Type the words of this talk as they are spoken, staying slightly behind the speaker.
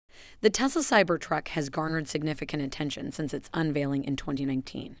The Tesla Cybertruck has garnered significant attention since its unveiling in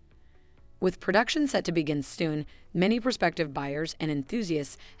 2019. With production set to begin soon, many prospective buyers and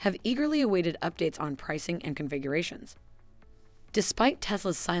enthusiasts have eagerly awaited updates on pricing and configurations. Despite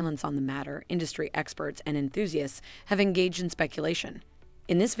Tesla's silence on the matter, industry experts and enthusiasts have engaged in speculation.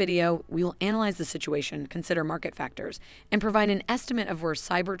 In this video, we will analyze the situation, consider market factors, and provide an estimate of where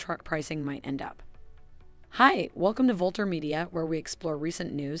Cybertruck pricing might end up. Hi, welcome to Volter Media, where we explore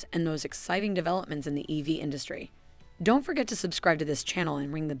recent news and those exciting developments in the EV industry. Don't forget to subscribe to this channel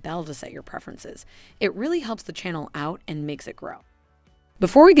and ring the bell to set your preferences. It really helps the channel out and makes it grow.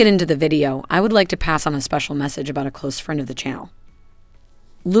 Before we get into the video, I would like to pass on a special message about a close friend of the channel.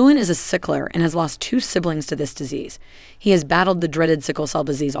 Lewin is a sickler and has lost 2 siblings to this disease. He has battled the dreaded sickle cell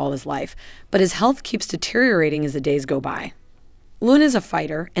disease all his life, but his health keeps deteriorating as the days go by. Lewin is a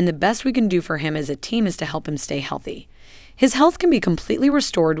fighter, and the best we can do for him as a team is to help him stay healthy. His health can be completely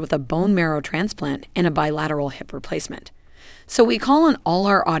restored with a bone marrow transplant and a bilateral hip replacement. So we call on all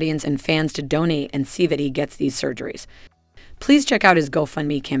our audience and fans to donate and see that he gets these surgeries. Please check out his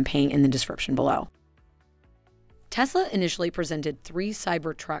GoFundMe campaign in the description below. Tesla initially presented 3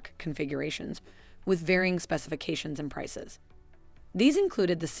 Cybertruck configurations with varying specifications and prices. These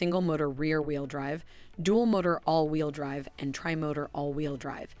included the single-motor rear-wheel drive, dual-motor all-wheel drive, and tri-motor all-wheel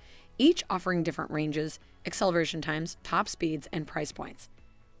drive, each offering different ranges, acceleration times, top speeds, and price points.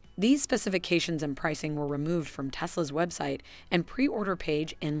 These specifications and pricing were removed from Tesla's website and pre-order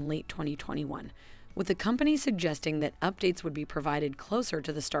page in late 2021, with the company suggesting that updates would be provided closer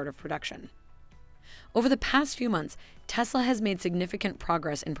to the start of production. Over the past few months, Tesla has made significant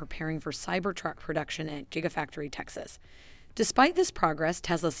progress in preparing for Cybertruck production at Gigafactory, Texas. Despite this progress,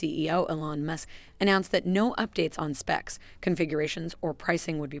 Tesla CEO Elon Musk announced that no updates on specs, configurations, or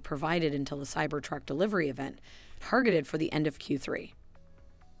pricing would be provided until the Cybertruck delivery event, targeted for the end of Q3.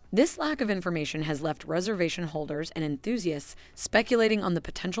 This lack of information has left reservation holders and enthusiasts speculating on the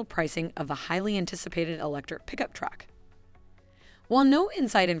potential pricing of the highly anticipated electric pickup truck. While no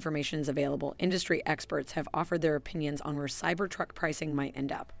inside information is available, industry experts have offered their opinions on where Cybertruck pricing might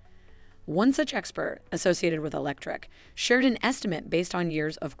end up. One such expert, associated with Electric, shared an estimate based on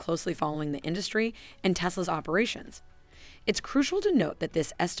years of closely following the industry and Tesla's operations. It's crucial to note that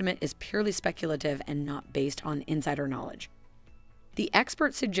this estimate is purely speculative and not based on insider knowledge. The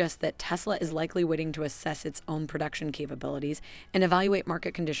expert suggests that Tesla is likely waiting to assess its own production capabilities and evaluate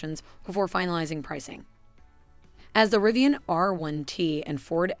market conditions before finalizing pricing. As the Rivian R1T and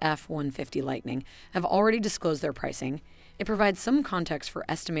Ford F-150 Lightning have already disclosed their pricing, it provides some context for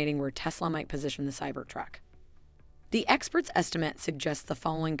estimating where Tesla might position the Cybertruck. The expert's estimate suggests the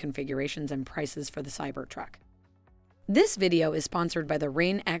following configurations and prices for the Cybertruck. This video is sponsored by the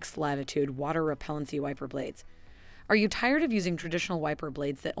Rain X Latitude water repellency wiper blades. Are you tired of using traditional wiper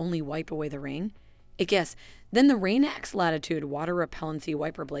blades that only wipe away the rain? If yes, then the Rain X Latitude water repellency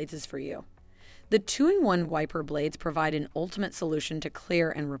wiper blades is for you. The 2-in-1 wiper blades provide an ultimate solution to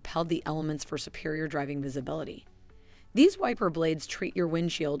clear and repel the elements for superior driving visibility. These wiper blades treat your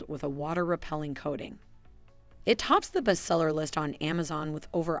windshield with a water-repelling coating. It tops the bestseller list on Amazon with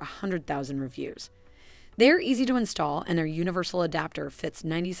over 100,000 reviews. They are easy to install, and their universal adapter fits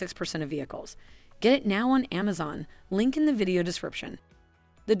 96% of vehicles. Get it now on Amazon, link in the video description.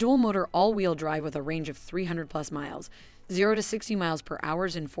 The dual-motor all-wheel drive with a range of 300-plus miles, 0 to 60 miles per hour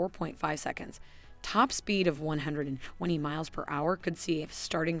in 4.5 seconds. Top speed of 120 miles per hour could see a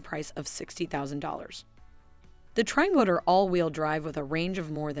starting price of $60,000. The tri-motor all-wheel drive with a range of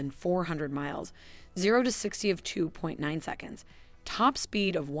more than 400 miles, 0 to 60 of 2.9 seconds, top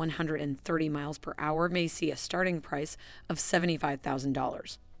speed of 130 miles per hour may see a starting price of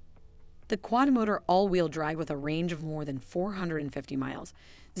 $75,000. The quad-motor all-wheel drive with a range of more than 450 miles,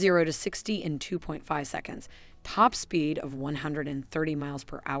 0 to 60 in 2.5 seconds, top speed of 130 miles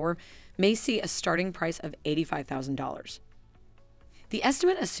per hour may see a starting price of $85,000. The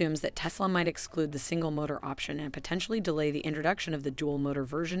estimate assumes that Tesla might exclude the single-motor option and potentially delay the introduction of the dual-motor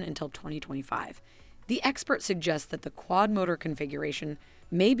version until 2025. The expert suggests that the quad-motor configuration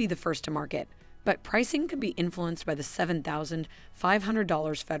may be the first to market, but pricing could be influenced by the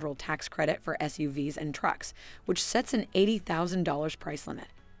 $7,500 federal tax credit for SUVs and trucks, which sets an $80,000 price limit.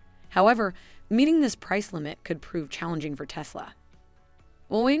 However, meeting this price limit could prove challenging for Tesla.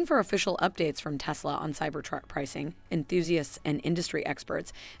 While waiting for official updates from Tesla on Cybertruck pricing, enthusiasts and industry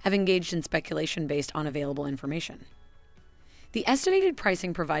experts have engaged in speculation based on available information. The estimated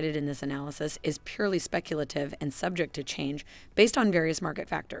pricing provided in this analysis is purely speculative and subject to change based on various market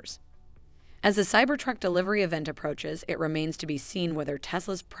factors. As the Cybertruck delivery event approaches, it remains to be seen whether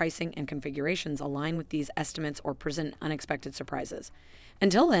Tesla's pricing and configurations align with these estimates or present unexpected surprises.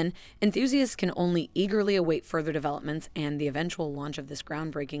 Until then, enthusiasts can only eagerly await further developments and the eventual launch of this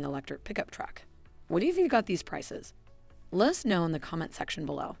groundbreaking electric pickup truck. What do you think about these prices? Let us know in the comment section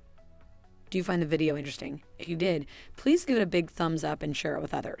below. Do you find the video interesting? If you did, please give it a big thumbs up and share it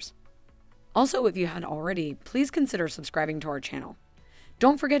with others. Also, if you hadn't already, please consider subscribing to our channel.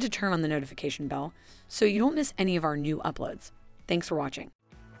 Don't forget to turn on the notification bell so you don't miss any of our new uploads. Thanks for watching.